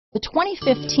The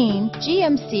 2015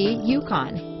 GMC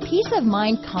Yukon. Peace of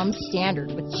mind comes standard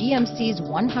with GMC's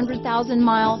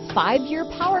 100,000-mile, 5-year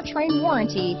powertrain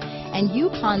warranty and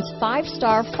Yukon's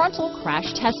 5-star frontal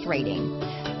crash test rating.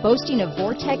 Boasting a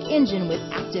Vortec engine with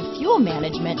active fuel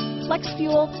management, flex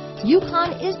fuel,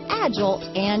 Yukon is agile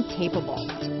and capable.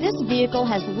 This vehicle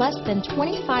has less than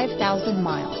 25,000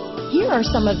 miles. Here are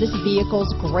some of this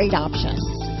vehicle's great options: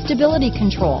 stability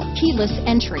control, keyless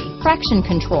entry, traction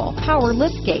control, power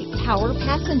liftgate, power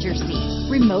passenger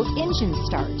seat, remote engine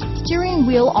start, steering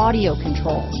wheel audio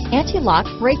controls, anti-lock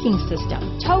braking system,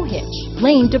 tow hitch,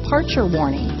 lane departure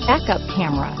warning, backup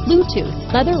camera, Bluetooth,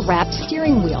 leather-wrapped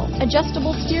steering wheel,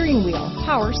 adjustable steering wheel,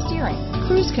 power steering,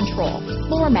 cruise control,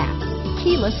 floor mats,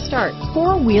 keyless start,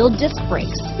 4-wheel disc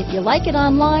brakes. If you like it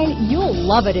online, you'll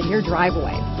love it in your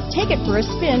driveway. Take it for a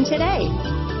spin today.